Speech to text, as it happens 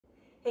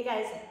Hey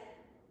guys,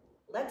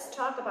 let's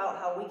talk about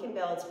how we can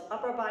build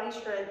upper body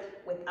strength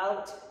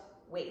without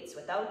weights,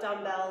 without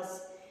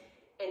dumbbells,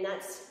 and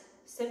that's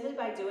simply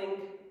by doing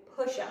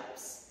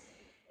push-ups.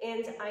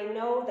 And I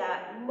know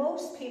that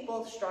most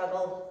people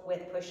struggle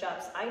with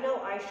push-ups. I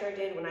know I sure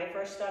did when I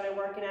first started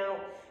working out,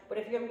 but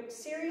if you're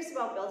serious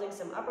about building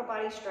some upper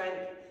body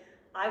strength,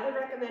 I would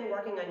recommend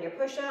working on your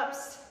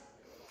push-ups.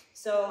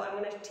 So I'm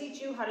going to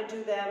teach you how to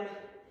do them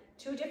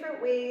 2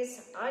 different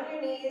ways, on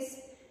your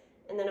knees,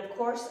 and then of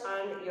course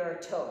on your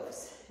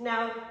toes.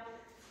 Now,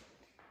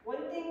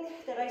 one thing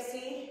that I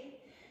see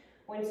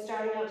when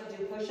starting out to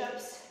do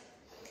push-ups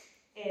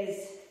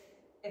is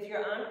if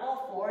you're on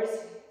all fours,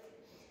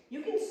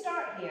 you can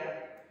start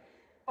here,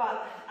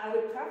 but I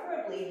would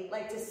preferably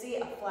like to see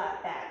a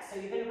flat back. So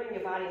you're going to bring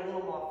your body a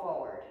little more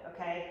forward,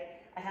 okay?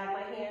 I have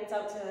my hands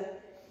out to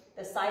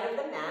the side of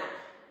the mat,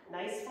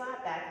 nice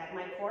flat back, I have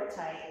my core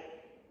tight,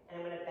 and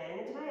I'm going to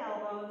bend my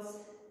elbows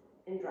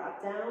and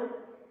drop down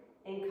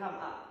and come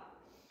up.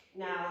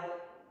 Now,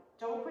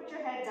 don't put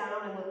your head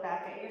down and look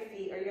back at your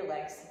feet or your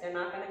legs. They're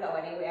not going to go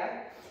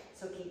anywhere.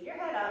 So keep your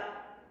head up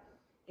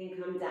and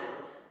come down.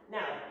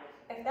 Now,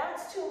 if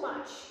that's too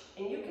much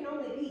and you can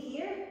only be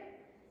here,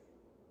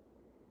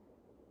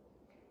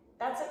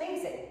 that's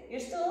amazing. You're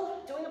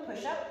still doing a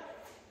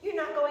push-up. You're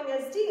not going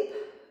as deep,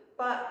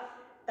 but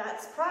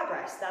that's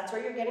progress. That's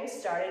where you're getting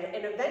started,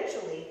 and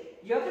eventually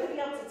you're going to be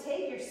able to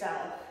take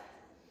yourself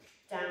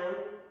down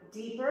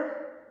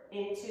deeper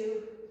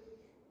into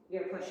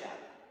your push-up.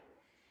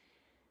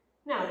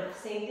 Now,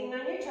 same thing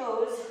on your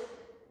toes.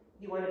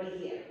 You want to be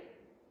here.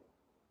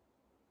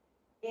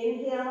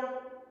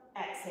 Inhale,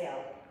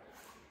 exhale.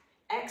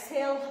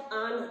 Exhale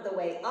on the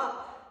way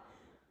up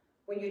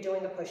when you're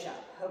doing a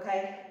push-up,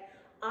 okay?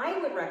 I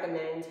would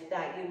recommend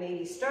that you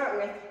maybe start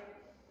with,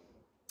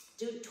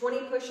 do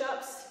 20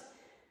 push-ups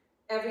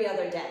every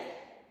other day.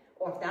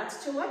 Or if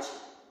that's too much,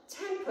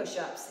 10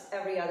 push-ups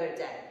every other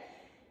day.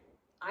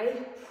 I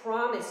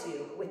promise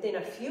you, within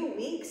a few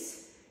weeks,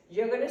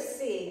 you're gonna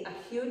see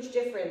a huge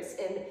difference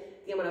in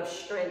the amount of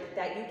strength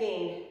that you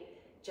gain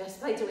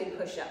just by doing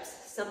push-ups.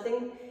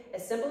 Something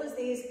as simple as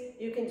these,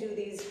 you can do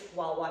these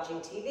while watching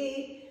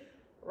TV,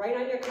 right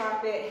on your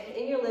carpet,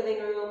 in your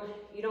living room.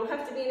 You don't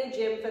have to be in a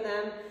gym for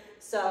them.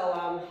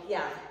 So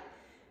yeah,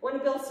 want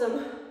to build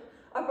some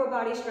upper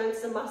body strength,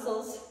 some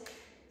muscles,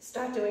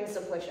 start doing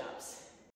some push-ups.